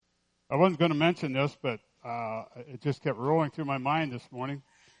I wasn't going to mention this, but it just kept rolling through my mind this morning.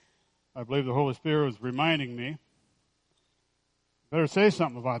 I believe the Holy Spirit was reminding me. Better say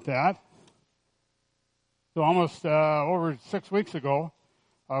something about that. So almost over 6 weeks ago,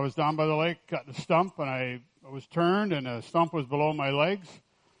 I was down by the lake, got the stump, and I was turned, and the stump was below my legs.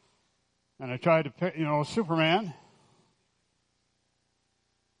 And I tried to pick, Superman.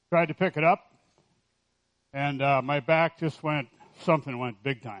 Tried to pick it up, and my back just something went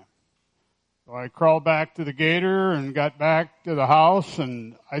big time. So I crawled back to the gator and got back to the house,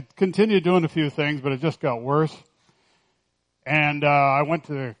 and I continued doing a few things, but it just got worse. And I went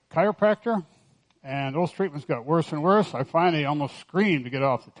to the chiropractor, and those treatments got worse and worse. I finally almost screamed to get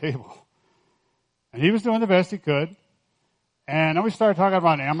off the table. And he was doing the best he could. And then we started talking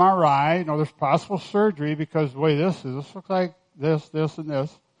about an MRI. There's possible surgery because the way this is, this looks like this, and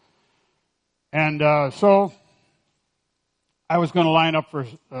this. And so I was going to line up for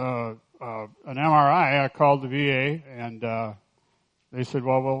an MRI. I called the VA, and they said,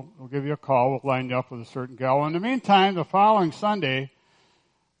 well, we'll give you a call. We'll line you up with a certain gal. In the meantime, the following Sunday,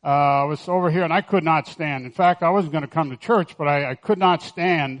 I was over here, and I could not stand. In fact, I wasn't going to come to church, but I could not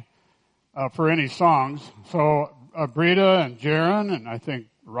stand for any songs. So Brita and Jaron, and I think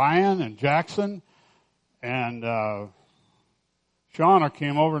Ryan and Jackson and Shauna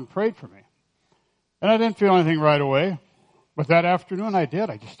came over and prayed for me. And I didn't feel anything right away. But that afternoon I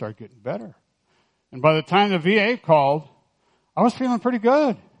did. I just started getting better. And by the time the VA called, I was feeling pretty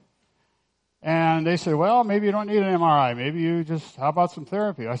good. And they said, well, maybe you don't need an MRI. Maybe you how about some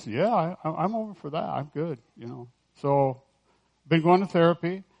therapy? I said, yeah, I'm over for that. I'm good, So, been going to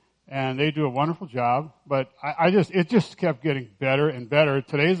therapy, and they do a wonderful job. But it just kept getting better and better.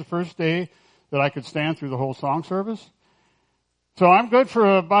 Today's the first day that I could stand through the whole song service. So I'm good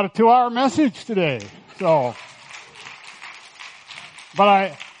for about a 2-hour message today. So,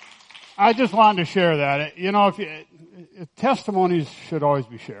 but I just wanted to share that. Testimonies should always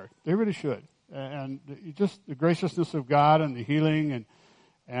be shared. They really should. And just the graciousness of God and the healing,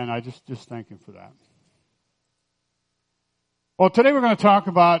 and I just thank Him for that. Well, today we're going to talk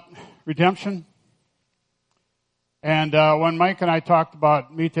about redemption. And when Mike and I talked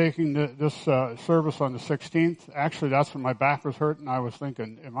about me taking this service on the 16th, actually that's when my back was hurting. I was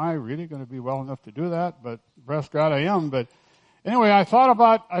thinking, am I really going to be well enough to do that? But bless God, I am. But anyway, I thought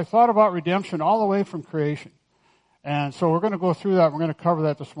about redemption all the way from creation. And so we're going to go through that. We're going to cover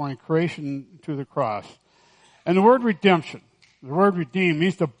that this morning, creation to the cross. And the word redemption, the word redeem,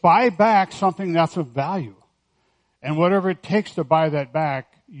 means to buy back something that's of value. And whatever it takes to buy that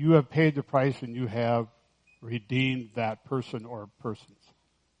back, you have paid the price and you have redeemed that person or persons.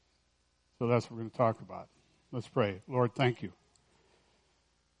 So that's what we're going to talk about. Let's pray. Lord, thank you.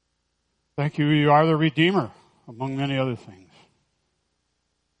 Thank you. You are the Redeemer, among many other things.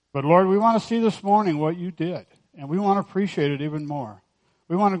 But Lord, we want to see this morning what you did, and we want to appreciate it even more.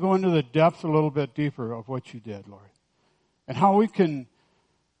 We want to go into the depths a little bit deeper of what you did, Lord, and how we can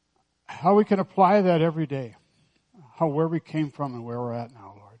apply that every day, where we came from and where we're at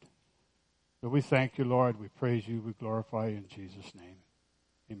now, Lord. So we thank you, Lord. We praise you. We glorify you in Jesus' name.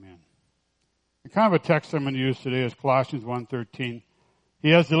 Amen. The kind of a text I'm going to use today is Colossians 1:13. He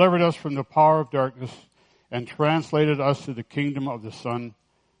has delivered us from the power of darkness and translated us to the kingdom of the Son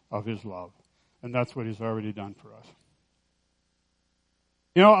of His love. And that's what He's already done for us.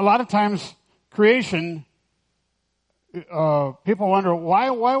 A lot of times creation, people wonder, why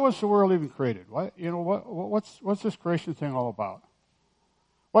was the world even created? Why, what's this creation thing all about?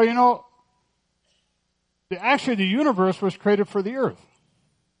 Well, actually, the universe was created for the earth.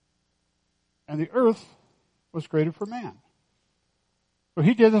 And the earth was created for man. So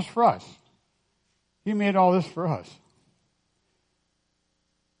He did this for us. He made all this for us.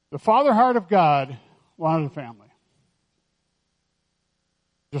 The Father heart of God wanted a family.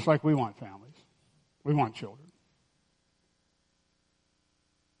 Just like we want families. We want children.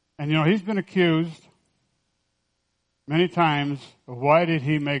 And He's been accused many times of why did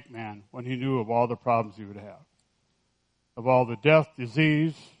He make man when He knew of all the problems he would have. Of all the death,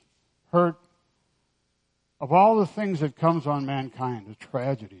 disease, hurt, of all the things that comes on mankind, the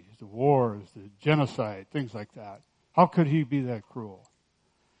tragedies, the wars, the genocide, things like that. How could He be that cruel?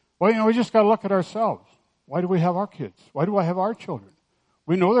 Well, we just got to look at ourselves. Why do we have our kids? Why do I have our children?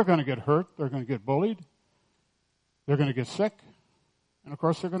 We know they're going to get hurt. They're going to get bullied. They're going to get sick. And, of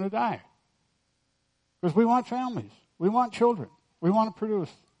course, they're going to die. Because we want families. We want children. We want to produce.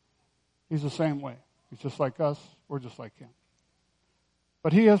 He's the same way. He's just like us. We're just like Him.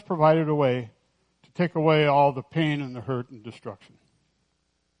 But He has provided a way to take away all the pain and the hurt and destruction.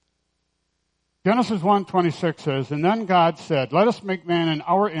 Genesis 1:26 says, "And then God said, let us make man in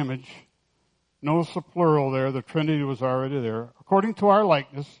our image." Notice the plural there. The Trinity was already there. "According to our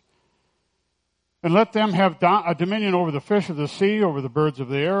likeness. And let them have a dominion over the fish of the sea, over the birds of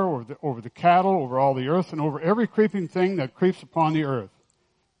the air, over the cattle, over all the earth, and over every creeping thing that creeps upon the earth."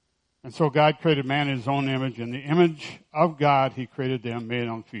 And so God created man in his own image. In the image of God, he created them,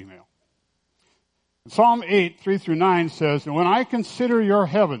 male and female. Psalm 8:3-9 says, "And when I consider your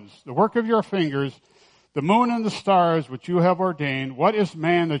heavens, the work of your fingers, the moon and the stars which you have ordained, what is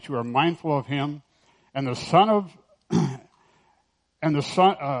man that you are mindful of him, and the son of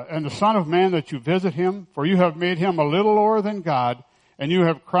the son of man that you visit him? For you have made him a little lower than God, and you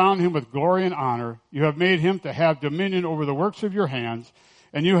have crowned him with glory and honor. You have made him to have dominion over the works of your hands,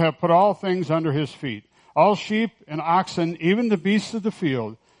 and you have put all things under his feet, all sheep and oxen, even the beasts of the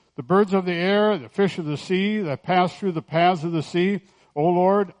field, the birds of the air, the fish of the sea that pass through the paths of the sea. O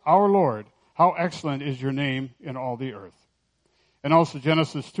Lord, our Lord, how excellent is your name in all the earth." And also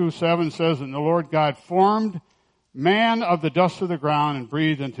Genesis 2:7 says, "And the Lord God formed man of the dust of the ground and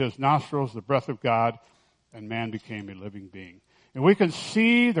breathed into his nostrils the breath of God, and man became a living being." And we can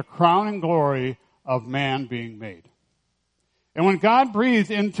see the crowning glory of man being made. And when God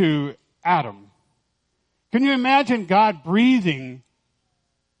breathed into Adam, can you imagine God breathing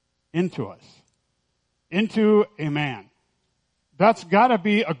into us, into a man? That's got to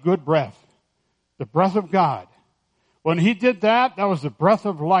be a good breath, the breath of God. When he did that, that was the breath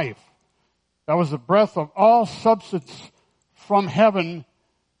of life. That was the breath of all substance from heaven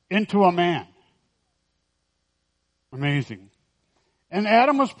into a man. Amazing. And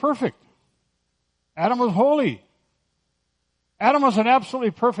Adam was perfect. Adam was holy. Adam was an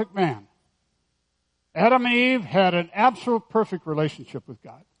absolutely perfect man. Adam and Eve had an absolute perfect relationship with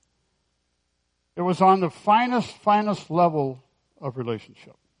God. It was on the finest level of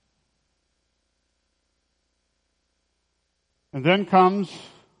relationship. And then comes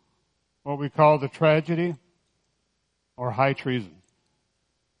what we call the tragedy or high treason.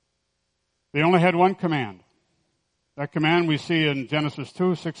 They only had one command. That command we see in Genesis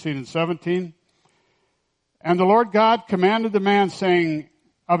 2:16 and 17. "And the Lord God commanded the man, saying,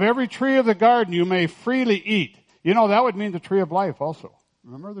 of every tree of the garden you may freely eat." You know, that would mean the tree of life also.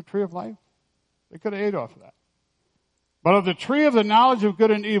 Remember the tree of life? They could have ate off of that. "But of the tree of the knowledge of good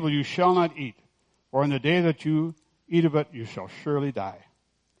and evil you shall not eat, for in the day that you eat of it you shall surely die."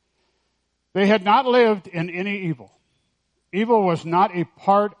 They had not lived in any evil. Evil was not a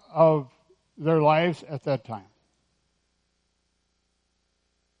part of their lives at that time.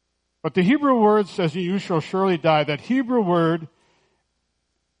 But the Hebrew word says, "You shall surely die." That Hebrew word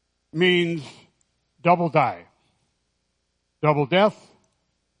means double die. Double death,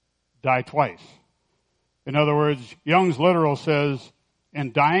 die twice. In other words, Young's literal says,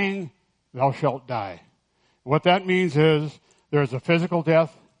 "In dying, thou shalt die." What that means is there's a physical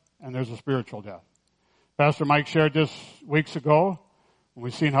death and there's a spiritual death. Pastor Mike shared this weeks ago when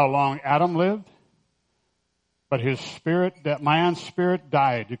we seen how long Adam lived. But his spirit, that man's spirit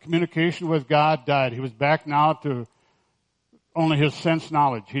died. The communication with God died. He was back now to only his sense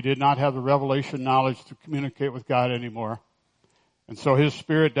knowledge. He did not have the revelation knowledge to communicate with God anymore. And so his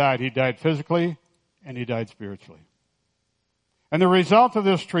spirit died. He died physically and he died spiritually. And the result of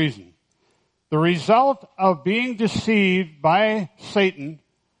this treason, the result of being deceived by Satan,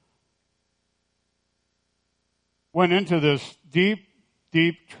 went into this deep,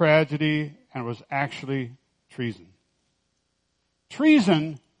 deep tragedy and was actually treason.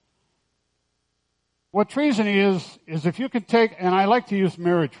 Treason, what treason is if you could take, and I like to use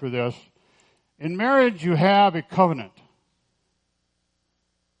marriage for this. In marriage, you have a covenant.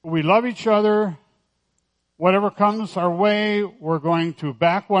 We love each other. Whatever comes our way, we're going to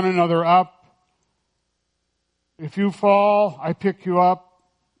back one another up. If you fall, I pick you up,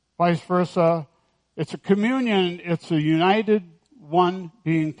 vice versa. It's a communion. It's a united one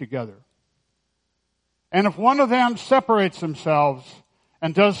being together. And if one of them separates themselves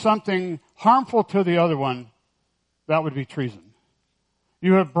and does something harmful to the other one, that would be treason.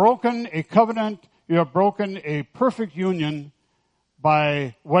 You have broken a covenant. You have broken a perfect union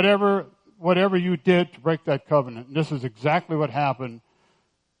by whatever you did to break that covenant. And this is exactly what happened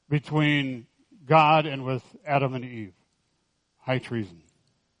between God and with Adam and Eve. High treason.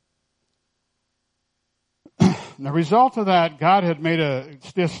 And the result of that, God had made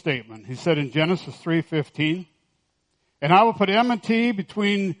this statement. He said in Genesis 3:15, "And I will put enmity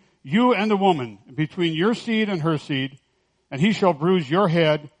between you and the woman, between your seed and her seed, and he shall bruise your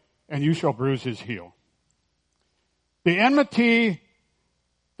head, and you shall bruise his heel." The enmity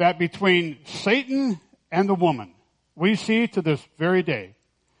that between Satan and the woman, we see to this very day.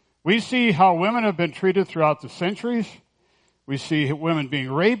 We see how women have been treated throughout the centuries. We see women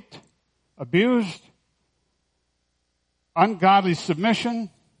being raped, abused, ungodly submission,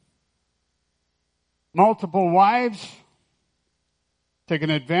 multiple wives taken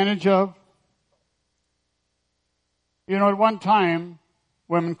advantage of. You know, at one time,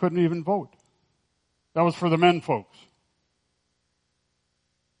 women couldn't even vote. That was for the men folks.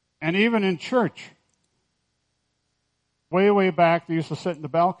 And even in church, way back, they used to sit in the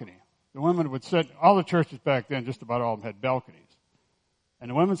balcony. The women would sit, all the churches back then, just about all of them had balconies. And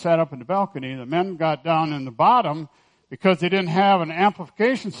the women sat up in the balcony, the men got down in the bottom because they didn't have an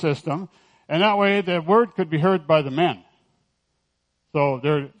amplification system, and that way the word could be heard by the men. So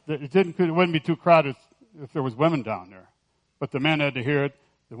it wouldn't be too crowded if there was women down there. But the men had to hear it.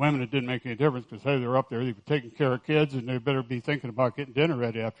 The women, it didn't make any difference because, hey, they were up there, they were taking care of kids, and they better be thinking about getting dinner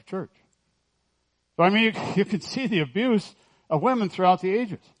ready after church. So, I mean, you can see the abuse of women throughout the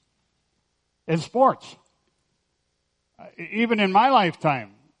ages. In sports. Even in my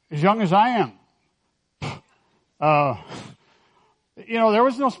lifetime, as young as I am, you know, there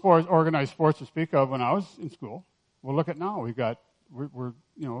was no organized sports to speak of when I was in school. Well, look at now. We're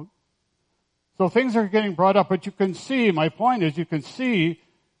you know, so things are getting brought up, but you can see, my point is, you can see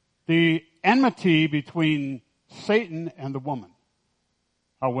the enmity between Satan and the woman.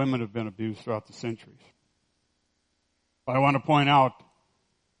 How women have been abused throughout the centuries. But I want to point out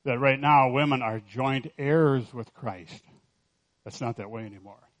that right now women are joint heirs with Christ. That's not that way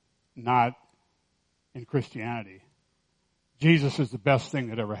anymore. Not in Christianity. Jesus is the best thing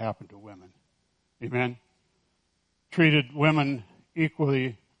that ever happened to women. Amen? Treated women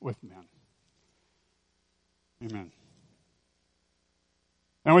equally with men. Amen.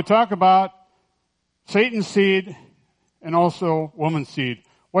 And we talk about Satan's seed and also woman's seed.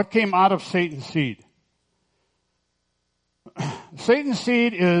 What came out of Satan's seed? Satan's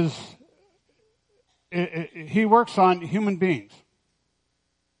seed is, he works on human beings.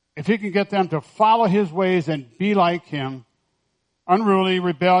 If he can get them to follow his ways and be like him, unruly,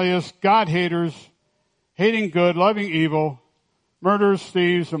 rebellious, God-haters, hating good, loving evil, murderers,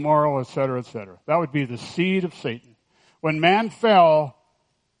 thieves, immoral, etc., etc. That would be the seed of Satan. When man fell,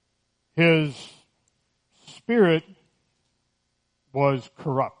 his spirit was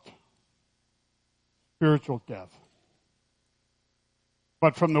corrupt. Spiritual death.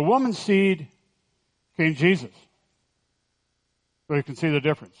 But from the woman's seed came Jesus. So you can see the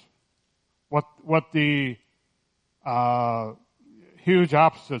difference. What the huge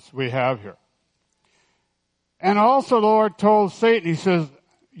opposites we have here. And also the Lord told Satan, he says,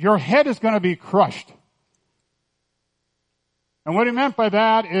 your head is going to be crushed. And what he meant by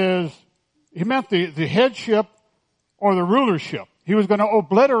that is, he meant the headship or the rulership. He was going to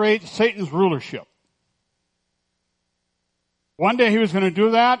obliterate Satan's rulership. One day he was going to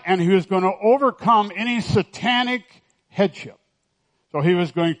do that, and he was going to overcome any satanic headship. So he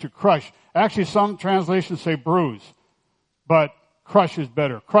was going to crush. Actually, some translations say bruise, but crush is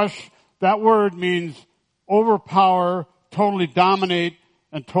better. Crush, that word means overpower, totally dominate,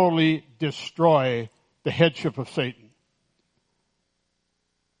 and totally destroy the headship of Satan.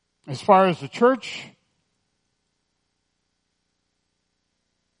 As far as the church,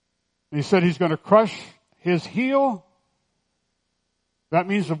 he said he's going to crush his heel. That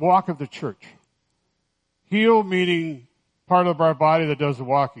means the walk of the church. Heel meaning part of our body that does the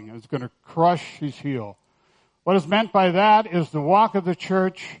walking. It's going to crush his heel. What is meant by that is the walk of the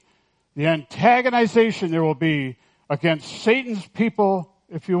church, the antagonization there will be against Satan's people,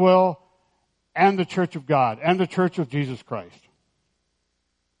 if you will, and the church of God, and the church of Jesus Christ.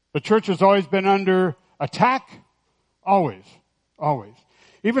 The church has always been under attack. Always. Always.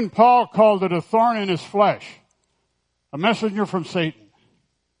 Even Paul called it a thorn in his flesh. A messenger from Satan.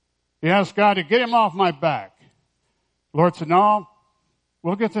 He asked God to get him off my back. The Lord said, no,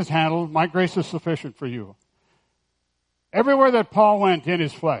 we'll get this handled. My grace is sufficient for you. Everywhere that Paul went in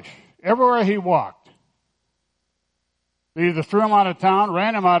his flesh, everywhere he walked, they either threw him out of town,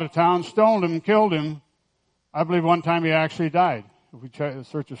 ran him out of town, stoned him, killed him. I believe one time he actually died. If we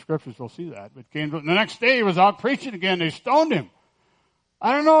search the scriptures, we'll see that. But the next day he was out preaching again. They stoned him.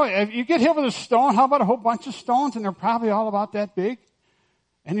 I don't know. If you get hit with a stone, how about a whole bunch of stones? And they're probably all about that big.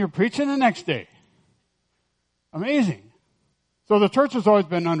 And you're preaching the next day. Amazing. So the church has always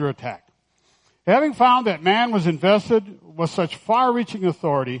been under attack. Having found that man was invested with such far-reaching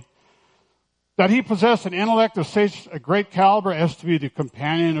authority that he possessed an intellect of such a great caliber as to be the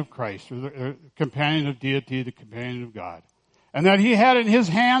companion of Christ, or the companion of deity, the companion of God. And that he had in his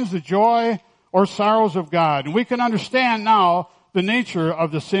hands the joy or sorrows of God. And we can understand now the nature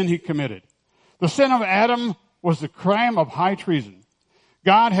of the sin he committed. The sin of Adam was the crime of high treason.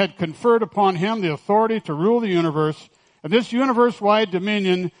 God had conferred upon him the authority to rule the universe, and this universe-wide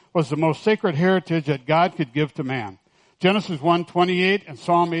dominion was the most sacred heritage that God could give to man. Genesis 1:28 and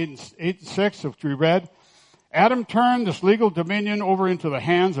Psalm 8:6, which we read, Adam turned this legal dominion over into the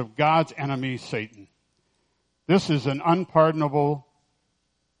hands of God's enemy, Satan. This is an unpardonable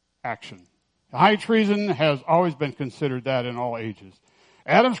action. High treason has always been considered that in all ages.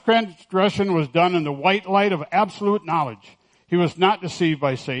 Adam's transgression was done in the white light of absolute knowledge. He was not deceived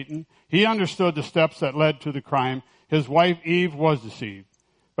by Satan. He understood the steps that led to the crime. His wife Eve was deceived.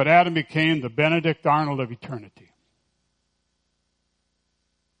 But Adam became the Benedict Arnold of eternity.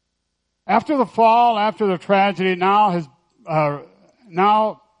 After the fall, after the tragedy, now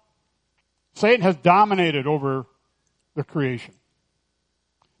Satan has dominated over the creation.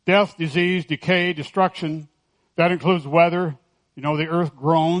 Death, disease, decay, destruction, that includes weather. You know, the earth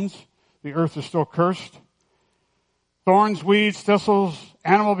groans. The earth is still cursed. Thorns, weeds, thistles,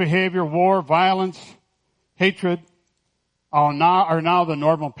 animal behavior, war, violence, hatred are now the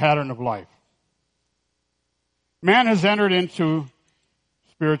normal pattern of life. Man has entered into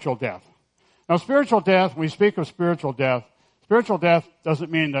spiritual death. Now, spiritual death, when we speak of spiritual death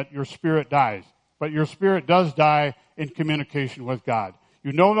doesn't mean that your spirit dies, but your spirit does die in communication with God.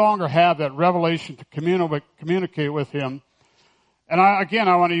 You no longer have that revelation to communicate with Him. And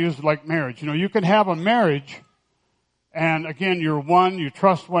I want to use it like marriage. You know, you can have a marriage, and again, you're one, you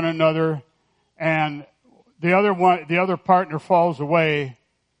trust one another, and the other partner falls away.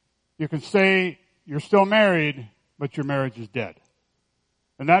 You can say you're still married, but your marriage is dead.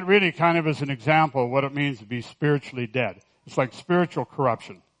 And that really kind of is an example of what it means to be spiritually dead. It's like spiritual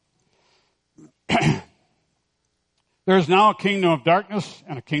corruption. There is now a kingdom of darkness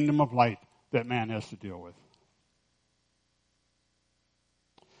and a kingdom of light that man has to deal with.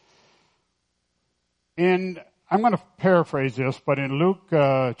 I'm going to paraphrase this, but in Luke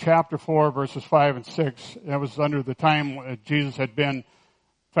chapter 4, verses 5 and 6, that was under the time Jesus had been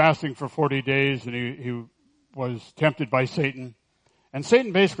fasting for 40 days, and he was tempted by Satan. And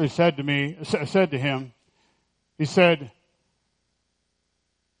Satan basically said to him, he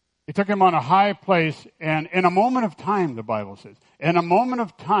took him on a high place, and in a moment of time, the Bible says, in a moment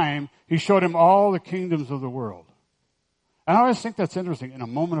of time, he showed him all the kingdoms of the world. And I always think that's interesting, in a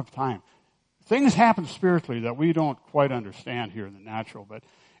moment of time. Things happen spiritually that we don't quite understand here in the natural, but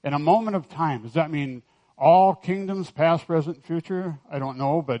in a moment of time, does that mean all kingdoms, past, present, future? I don't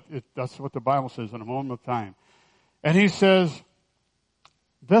know, but that's what the Bible says, in a moment of time. And he says,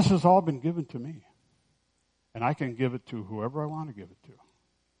 this has all been given to me, and I can give it to whoever I want to give it to.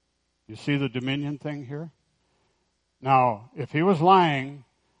 You see the dominion thing here? Now, if he was lying,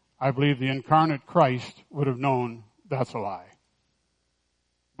 I believe the incarnate Christ would have known that's a lie.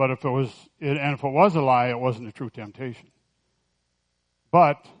 But if it was a lie, it wasn't a true temptation.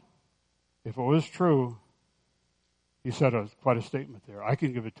 But if it was true, he said quite a statement there. I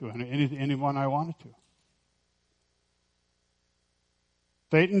can give it to anyone I wanted to.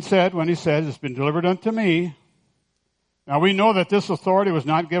 Satan said, when he said, it's been delivered unto me. Now we know that this authority was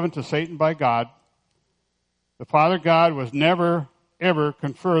not given to Satan by God. The Father God was never, ever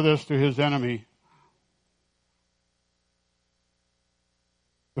confer this to his enemy.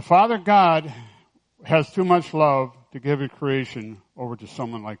 The Father God has too much love to give his creation over to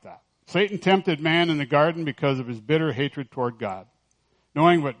someone like that. Satan tempted man in the garden because of his bitter hatred toward God.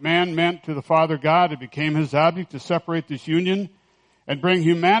 Knowing what man meant to the Father God, it became his object to separate this union and bring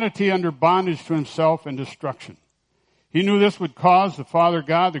humanity under bondage to himself and destruction. He knew this would cause the Father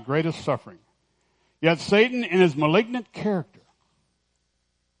God the greatest suffering. Yet Satan, in his malignant character,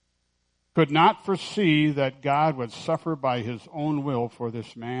 could not foresee that God would suffer by his own will for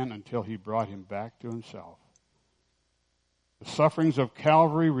this man until he brought him back to himself. The sufferings of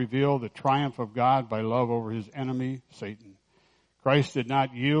Calvary reveal the triumph of God by love over his enemy, Satan. Christ did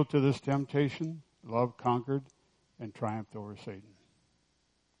not yield to this temptation. Love conquered and triumphed over Satan.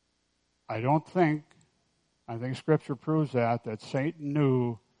 I think Scripture proves that Satan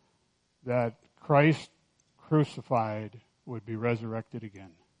knew that Christ crucified would be resurrected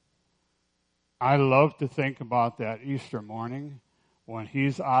again. I love to think about that Easter morning when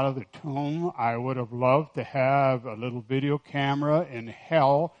he's out of the tomb. I would have loved to have a little video camera in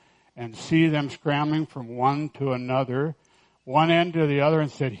hell and see them scrambling from one to another, one end to the other,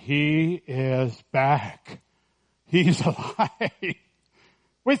 and said, he is back. He's alive.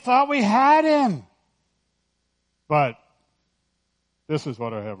 We thought we had him. But this is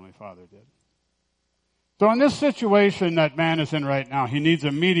what our Heavenly Father did. So in this situation that man is in right now, he needs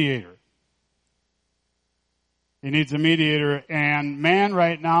a mediator. He needs a mediator, and man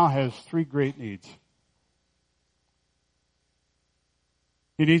right now has three great needs.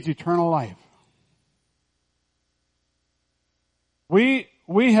 He needs eternal life. We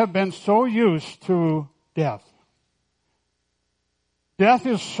have been so used to death. Death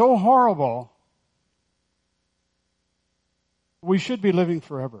is so horrible. We should be living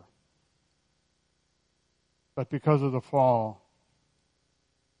forever. But because of the fall,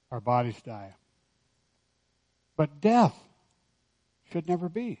 our bodies die. But death should never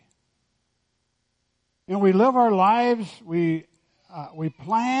be. You know, we live our lives, we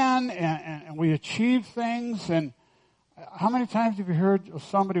plan and we achieve things. And how many times have you heard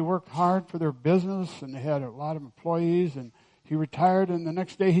somebody worked hard for their business and they had a lot of employees and he retired and the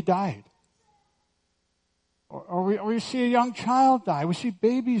next day he died? Or we see a young child die. We see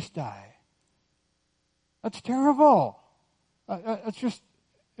babies die. That's terrible.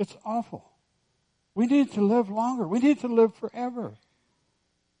 It's awful. We need to live longer. We need to live forever.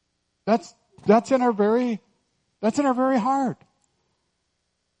 That's in our very heart.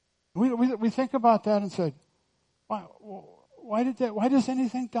 We think about that and say, why does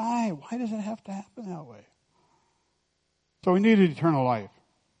anything die? Why does it have to happen that way? So we needed eternal life.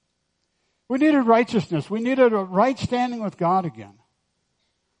 We needed righteousness. We needed a right standing with God again.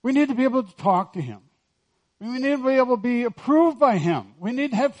 We need to be able to talk to Him. We need to be able to be approved by Him. We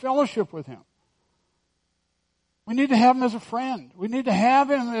need to have fellowship with Him. We need to have Him as a friend. We need to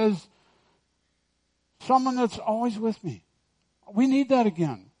have Him as someone that's always with me. We need that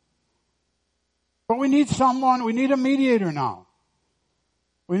again. But we need a mediator now.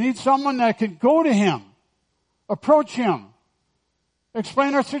 We need someone that can go to Him, approach Him,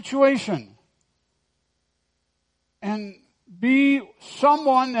 explain our situation, and be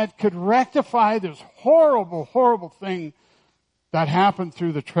someone that could rectify this horrible, horrible thing that happened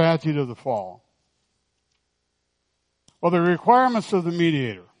through the tragedy of the fall. Well, the requirements of the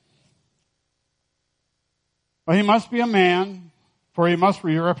mediator. Well, he must be a man, for he must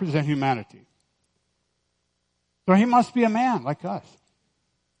represent humanity. So he must be a man like us.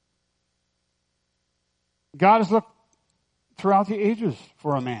 God has looked throughout the ages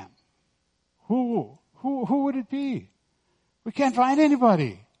for a man. Who would it be? We can't find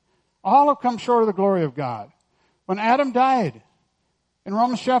anybody. All have come short of the glory of God. When Adam died, in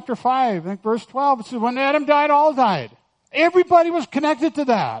Romans chapter 5, I think verse 12, it says, when Adam died, all died. Everybody was connected to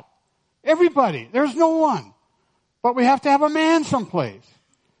that. Everybody. There's no one. But we have to have a man someplace.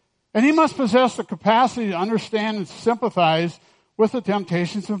 And he must possess the capacity to understand and sympathize with the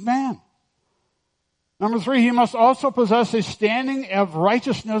temptations of man. Number 3, he must also possess a standing of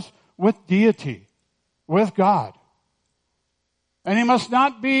righteousness with deity, with God. And he must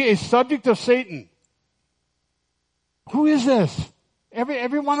not be a subject of Satan. Who is this?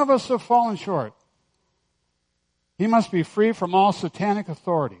 Every one of us have fallen short. He must be free from all satanic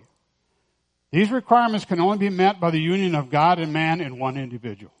authority. These requirements can only be met by the union of God and man in one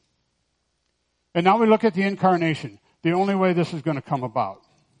individual. And now we look at the incarnation, the only way this is going to come about.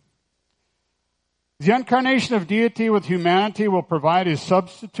 The incarnation of deity with humanity will provide a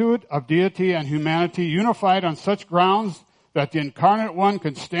substitute of deity and humanity unified on such grounds that the incarnate one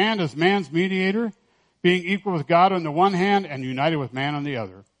can stand as man's mediator, being equal with God on the one hand and united with man on the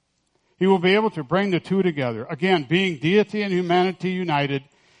other. He will be able to bring the two together. Again, being deity and humanity united,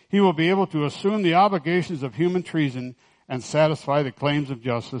 he will be able to assume the obligations of human treason and satisfy the claims of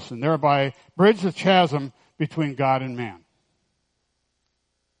justice, and thereby bridge the chasm between God and man.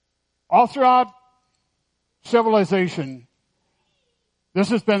 All throughout civilization, this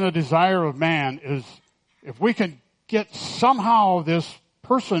has been the desire of man, is if we can get somehow this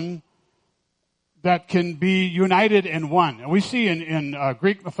person that can be united in one. And we see in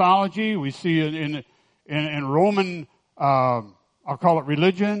Greek mythology, we see in Roman, I'll call it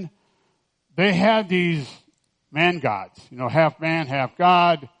religion, they had these man gods, half man, half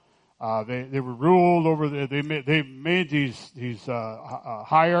God. They were ruled over. They made these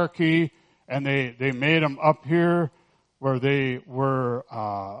hierarchy, and they made them up here where they were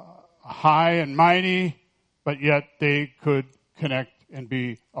high and mighty, but yet they could connect and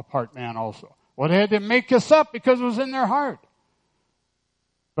be a part man also. Well, they had to make this up because it was in their heart.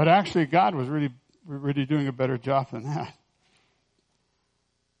 But actually, God was really doing a better job than that.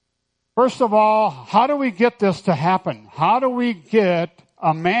 First of all, how do we get this to happen? How do we get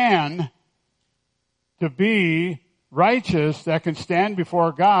a man to be righteous that can stand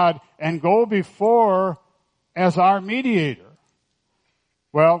before God and go before as our mediator?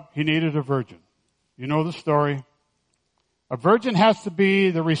 Well, he needed a virgin. You know the story. A virgin has to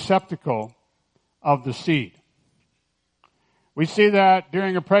be the receptacle of the seed. We see that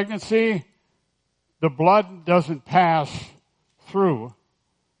during a pregnancy, the blood doesn't pass through.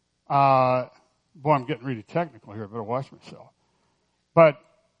 Boy, I'm getting really technical here. I better watch myself. But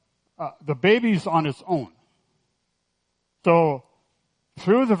the baby's on its own. So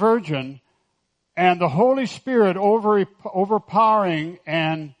through the Virgin and the Holy Spirit overpowering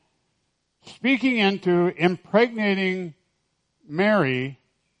and speaking into, impregnating Mary,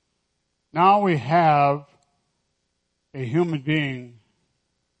 now we have a human being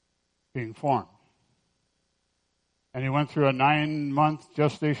being formed. And he went through a 9-month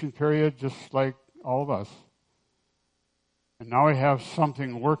gestation period just like all of us. And now we have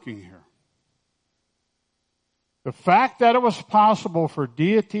something working here. The fact that it was possible for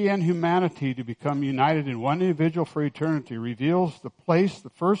deity and humanity to become united in one individual for eternity reveals the place the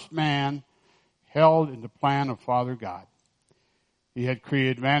first man held in the plan of Father God. He had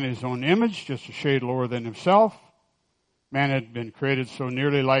created man in his own image, just a shade lower than himself. Man had been created so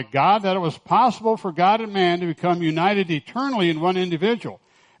nearly like God that it was possible for God and man to become united eternally in one individual.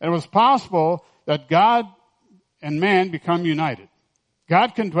 And it was possible that God and man become united.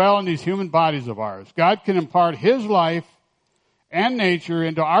 God can dwell in these human bodies of ours. God can impart His life and nature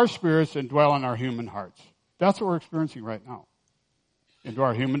into our spirits and dwell in our human hearts. That's what we're experiencing right now, into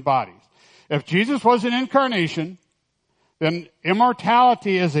our human bodies. If Jesus was an incarnation, then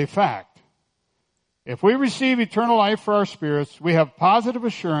immortality is a fact. If we receive eternal life for our spirits, we have positive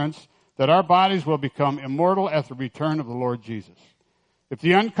assurance that our bodies will become immortal at the return of the Lord Jesus. If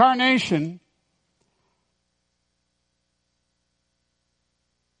the incarnation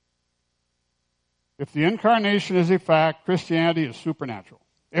is a fact, Christianity is supernatural.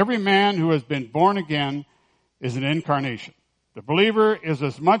 Every man who has been born again is an incarnation. The believer is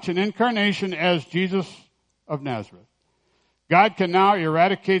as much an incarnation as Jesus of Nazareth. God can now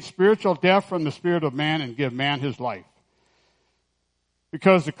eradicate spiritual death from the spirit of man and give man his life.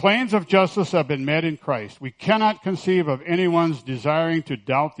 Because the claims of justice have been met in Christ, we cannot conceive of anyone's desiring to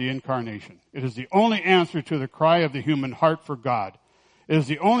doubt the incarnation. It is the only answer to the cry of the human heart for God. It is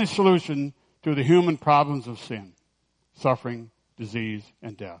the only solution to the human problems of sin, suffering, disease,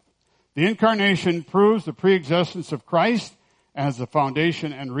 and death. The incarnation proves the preexistence of Christ as the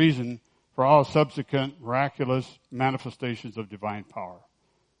foundation and reason for all subsequent miraculous manifestations of divine power.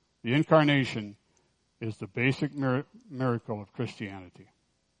 The incarnation is the basic miracle of Christianity.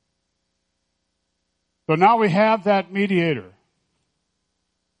 So now we have that mediator.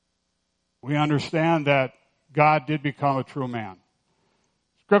 We understand that God did become a true man.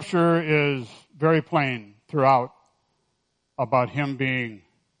 Scripture is very plain throughout about Him being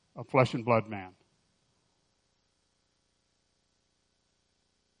a flesh and blood man.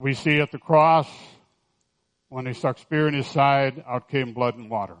 We see at the cross, when they stuck spear in His side, out came blood and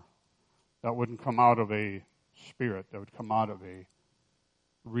water. That wouldn't come out of a spirit. That would come out of a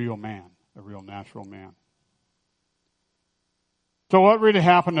real man, a real natural man. So what really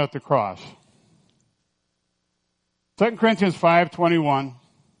happened at the cross? 2 Corinthians 5:21.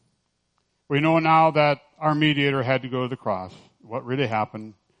 We know now that our mediator had to go to the cross. What really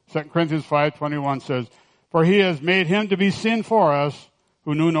happened? 2 Corinthians 5:21 says, "For He has made Him to be sin for us,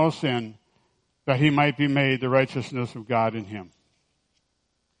 who knew no sin, that He might be made the righteousness of God in Him."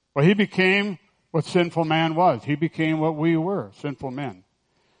 Well, He became what sinful man was. He became what we were, sinful men.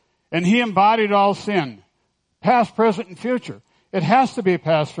 And He embodied all sin, past, present, and future. It has to be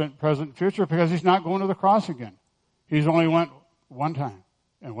past, present, and future because He's not going to the cross again. He's only went one time,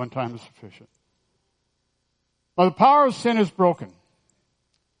 and one time is sufficient. Well, the power of sin is broken.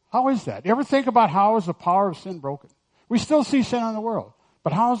 How is that? You ever think about how is the power of sin broken? We still see sin in the world.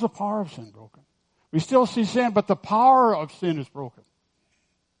 But how is the power of sin broken? We still see sin, but the power of sin is broken.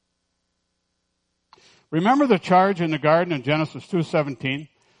 Remember the charge in the garden in Genesis 2:17?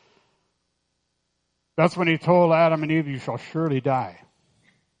 That's when He told Adam and Eve, "You shall surely die."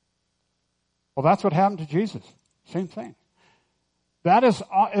 Well, that's what happened to Jesus. Same thing. It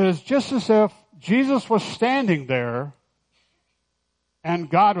is just as if Jesus was standing there and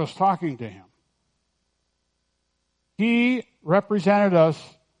God was talking to Him. He represented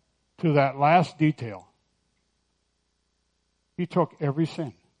us to that last detail. He took every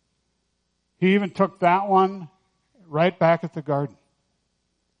sin. He even took that one right back at the garden.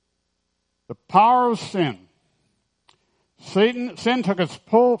 The power of sin. Sin took its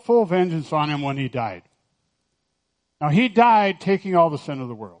full vengeance on Him when He died. Now He died taking all the sin of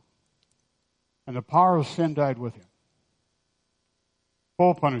the world. And the power of sin died with Him.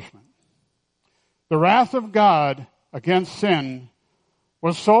 Full punishment. The wrath of God against sin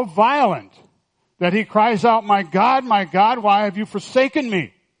was so violent that He cries out, my God, why have you forsaken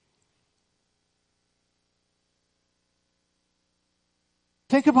me?"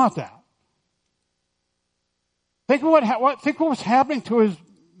 Think about that. Think what was happening to His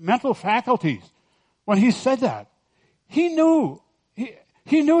mental faculties when He said that. He knew.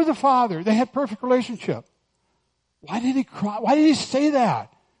 He knew the Father. They had perfect relationship. Why did he cry? Why did he say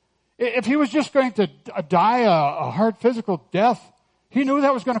that? If he was just going to die a hard physical death, he knew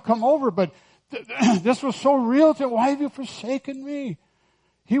that was going to come over, but this was so real to him. Why have you forsaken me?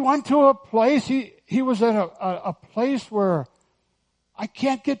 He went to a place, he was at a place where I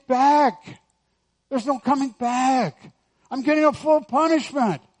can't get back. There's no coming back. I'm getting a full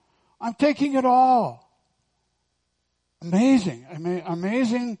punishment. I'm taking it all. Amazing. I mean,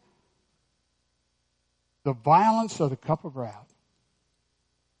 amazing the violence of the cup of wrath.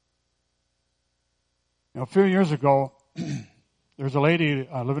 A few years ago, there was a lady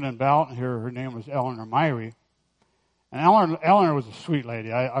living in Belton here. Her name was Eleanor Myrie. And Eleanor was a sweet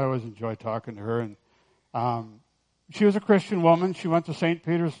lady. I always enjoyed talking to her. And she was a Christian woman. She went to St.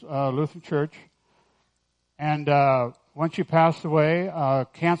 Peter's Lutheran Church. And when she passed away,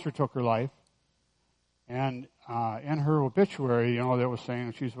 cancer took her life. And in her obituary, they were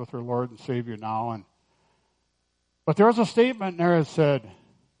saying she's with her Lord and Savior now. But there was a statement there that said,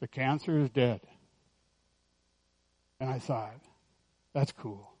 the cancer is dead. And I thought, that's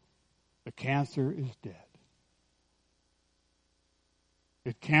cool. The cancer is dead.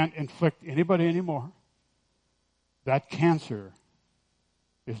 It can't inflict anybody anymore. That cancer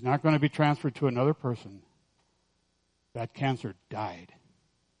is not going to be transferred to another person. That cancer died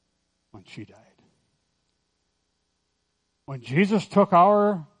when she died. When Jesus took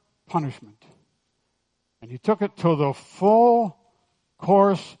our punishment and he took it to the full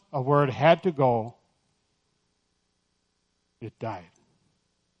course of where it had to go, it died.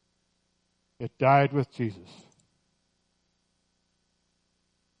 It died with Jesus.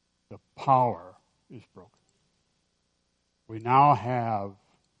 The power is broken. We now have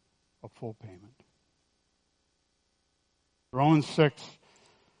a full payment. Romans 6,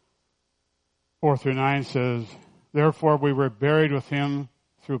 4-9 says, therefore we were buried with him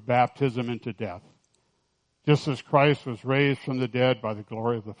through baptism into death, just as Christ was raised from the dead by the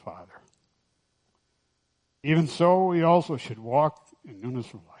glory of the Father. Even so, we also should walk in newness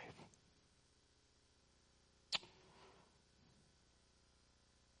of life.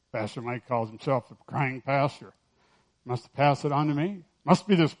 Pastor Mike calls himself the crying pastor. Must have passed it on to me. Must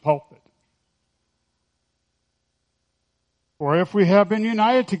be this pulpit. For if we have been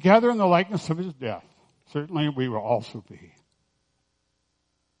united together in the likeness of his death, certainly we will also be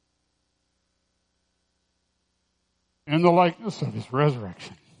in the likeness of his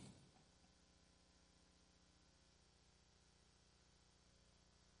resurrection.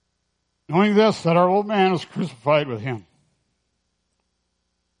 Knowing this, that our old man is crucified with him,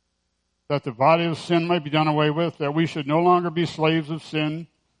 that the body of sin might be done away with, that we should no longer be slaves of sin,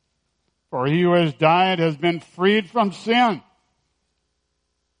 for he who has died has been freed from sin.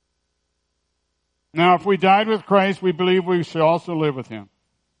 Now, if we died with Christ, we believe we shall also live with him.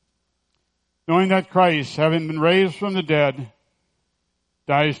 Knowing that Christ, having been raised from the dead,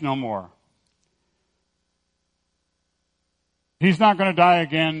 dies no more. He's not going to die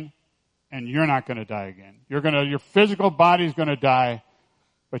again, and you're not going to die again. Your physical body is going to die,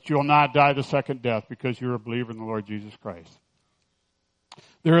 but you'll not die the second death because you're a believer in the Lord Jesus Christ.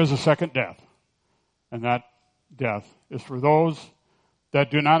 There is a second death, and that death is for those that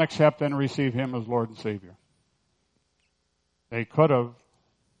do not accept and receive him as Lord and Savior. They could have,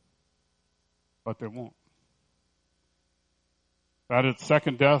 but they won't. That its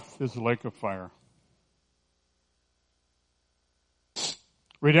second death is the lake of fire.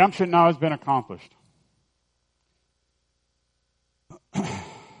 Redemption now has been accomplished.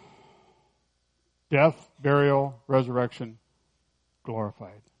 Death, burial, resurrection,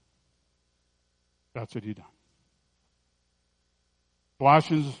 glorified. That's what he done.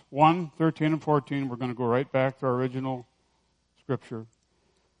 Colossians 1, 13 and 14, we're going to go right back to our original scripture.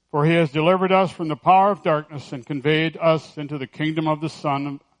 For he has delivered us from the power of darkness and conveyed us into the kingdom of the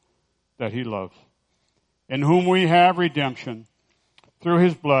Son that he loves, in whom we have redemption through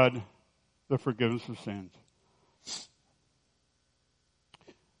his blood, the forgiveness of sins.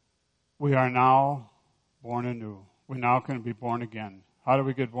 We are now born anew. We now can be born again. How do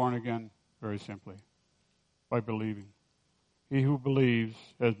we get born again? Very simply, by believing. He who believes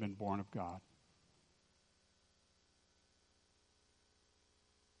has been born of God.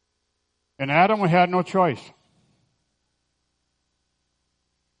 In Adam, we had no choice.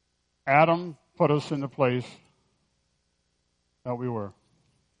 Adam put us in the place that we were.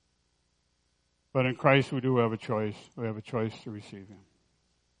 But in Christ, we do have a choice. We have a choice to receive him.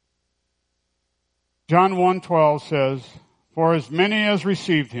 John 1:12 says, for as many as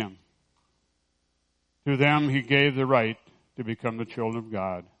received him, to them he gave the right to become the children of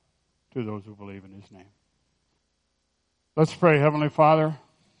God, to those who believe in his name. Let's pray. Heavenly Father,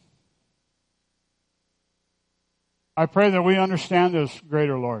 I pray that we understand this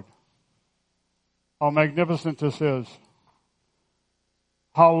greater, Lord. How magnificent this is.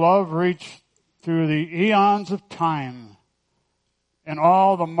 How love reached through the eons of time and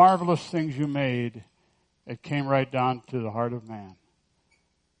all the marvelous things you made. It came right down to the heart of man.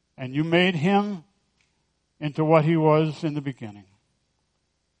 And you made him into what he was in the beginning.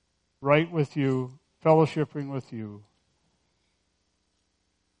 Right with you, fellowshipping with you,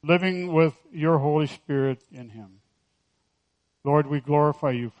 living with your Holy Spirit in him. Lord, we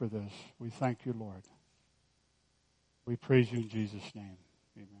glorify you for this. We thank you, Lord. We praise you in Jesus' name.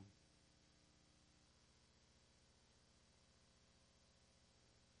 Amen.